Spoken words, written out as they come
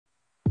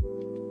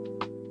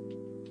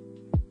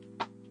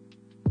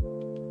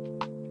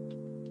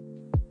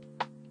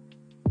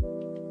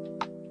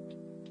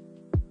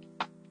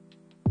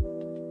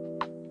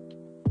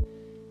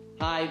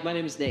Hi, my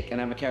name is Nick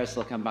and I'm a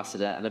KERASILK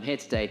ambassador, and I'm here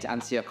today to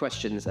answer your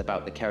questions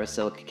about the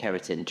KERASILK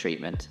Keratin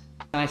treatment.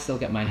 Can I still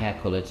get my hair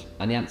coloured?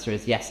 And the answer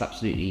is yes,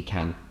 absolutely you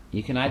can.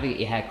 You can either get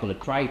your hair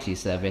coloured prior to your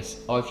service,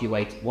 or if you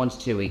wait 1 to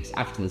 2 weeks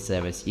after the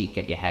service, you can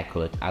get your hair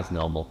coloured as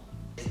normal.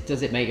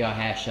 Does it make your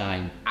hair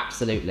shine?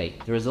 Absolutely.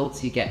 The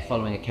results you get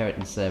following a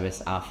keratin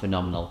service are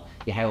phenomenal.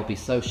 Your hair will be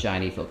so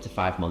shiny for up to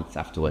 5 months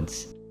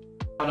afterwards.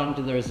 How long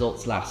do the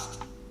results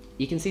last?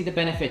 You can see the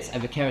benefits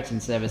of a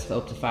keratin service for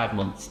up to 5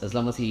 months as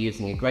long as you're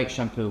using a great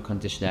shampoo and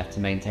conditioner to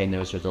maintain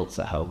those results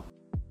at home.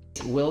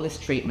 Will this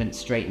treatment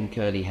straighten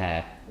curly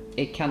hair?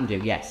 It can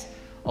do, yes.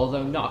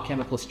 Although not a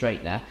chemical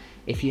straightener,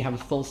 if you have a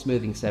full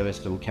smoothing service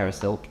from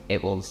KERASILK,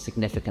 it will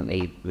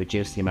significantly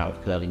reduce the amount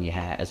of curl in your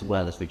hair as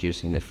well as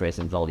reducing the frizz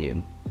and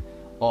volume.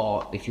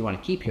 Or if you want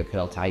to keep your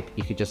curl type,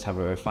 you could just have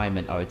a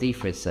refinement or a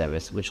defrizz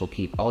service which will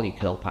keep all your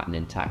curl pattern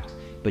intact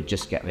but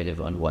just get rid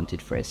of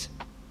unwanted frizz.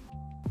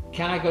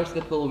 Can I go to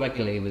the pool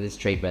regularly with this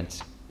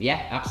treatment?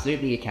 Yeah,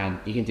 absolutely you can.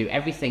 You can do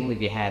everything with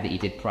your hair that you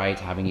did prior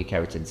to having your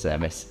keratin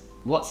service.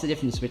 What's the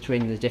difference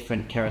between the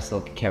different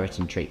KERASILK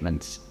keratin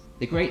treatments?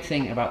 The great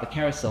thing about the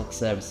KERASILK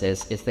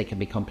services is they can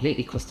be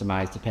completely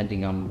customised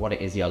depending on what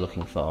it is you're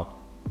looking for.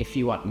 If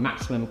you want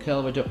maximum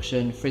curl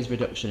reduction, frizz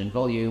reduction and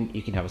volume,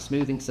 you can have a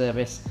smoothing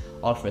service,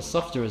 or for a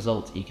softer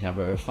result you can have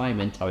a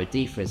refinement or a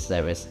defrizz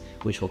service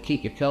which will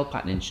keep your curl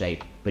pattern in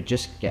shape but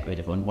just get rid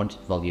of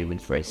unwanted volume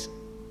and frizz.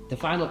 The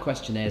final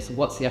question is,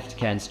 what's the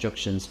aftercare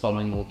instructions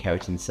following the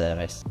keratin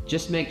service?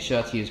 Just make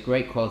sure to use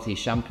great quality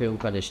shampoo and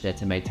conditioner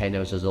to maintain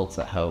those results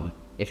at home.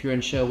 If you're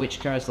unsure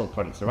which KERASILK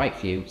products are right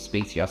for you,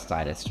 speak to your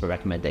stylist for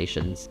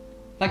recommendations.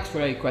 Thanks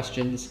for all your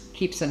questions,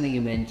 keep sending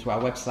them in to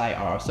our website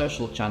or our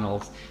social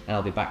channels and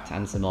I'll be back to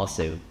answer more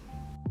soon.